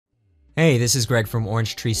Hey, this is Greg from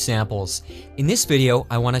Orange Tree Samples. In this video,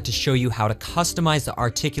 I wanted to show you how to customize the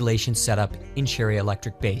articulation setup in Cherry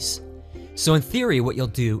Electric Bass. So in theory, what you'll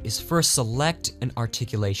do is first select an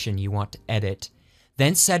articulation you want to edit,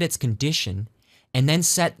 then set its condition, and then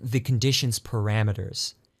set the condition's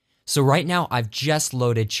parameters. So right now, I've just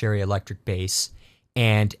loaded Cherry Electric Bass,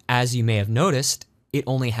 and as you may have noticed, it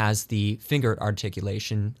only has the fingered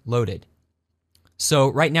articulation loaded. So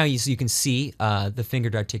right now, as you can see, the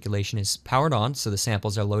fingered articulation is powered on, so the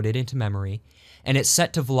samples are loaded into memory, and it's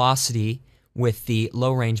set to velocity with the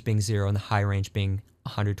low range being 0 and the high range being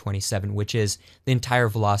 127, which is the entire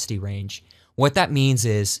velocity range. What that means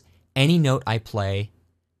is any note I play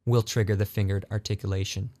will trigger the fingered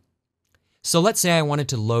articulation. So let's say I wanted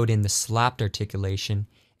to load in the slapped articulation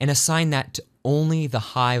and assign that to only the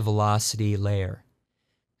high velocity layer.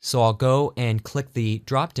 So I'll go and click the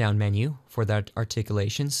drop-down menu for the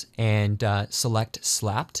articulations and select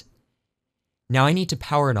slapped. Now I need to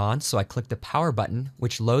power it on, so I click the power button,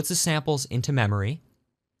 which loads the samples into memory.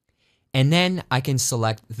 And then I can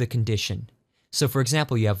select the condition. So for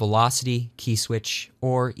example, you have velocity, key switch,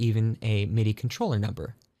 or even a MIDI controller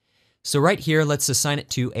number. So right here, let's assign it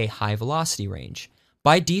to a high velocity range.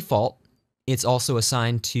 By default, it's also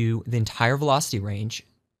assigned to the entire velocity range.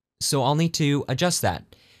 So I'll need to adjust that.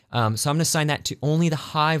 So I'm going to assign that to only the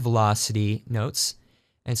high velocity notes,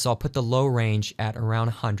 and so I'll put the low range at around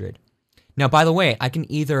 100. Now, by the way, I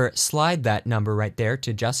can either slide that number right there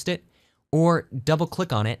to adjust it, or double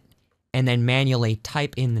click on it, and then manually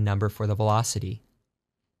type in the number for the velocity.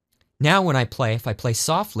 Now when I play, if I play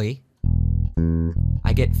softly,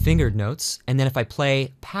 I get fingered notes, and then if I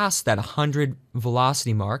play past that 100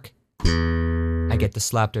 velocity mark, I get the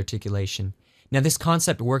slapped articulation. Now this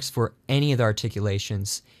concept works for any of the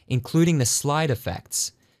articulations, including the slide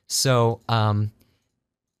effects. So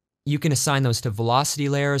you can assign those to velocity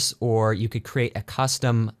layers, or you could create a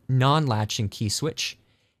custom non-latching key switch,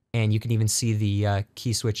 and you can even see the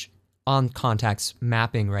key switch on Kontakt's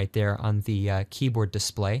mapping right there on the keyboard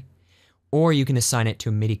display. Or you can assign it to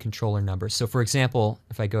a MIDI controller number. So for example,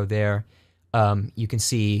 if I go there, you can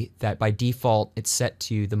see that by default it's set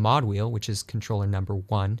to the mod wheel, which is controller number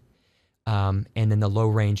 1. And then the low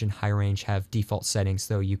range and high range have default settings,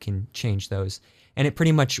 though you can change those. And it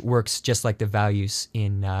pretty much works just like the values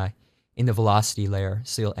in the velocity layer,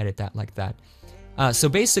 so you'll edit that like that. So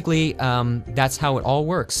basically, that's how it all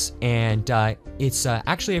works, and it's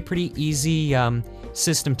actually a pretty easy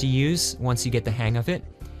system to use once you get the hang of it.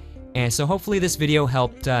 And so hopefully this video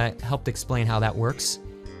helped explain how that works.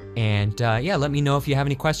 And yeah, let me know if you have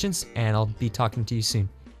any questions, and I'll be talking to you soon.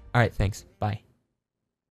 All right, thanks.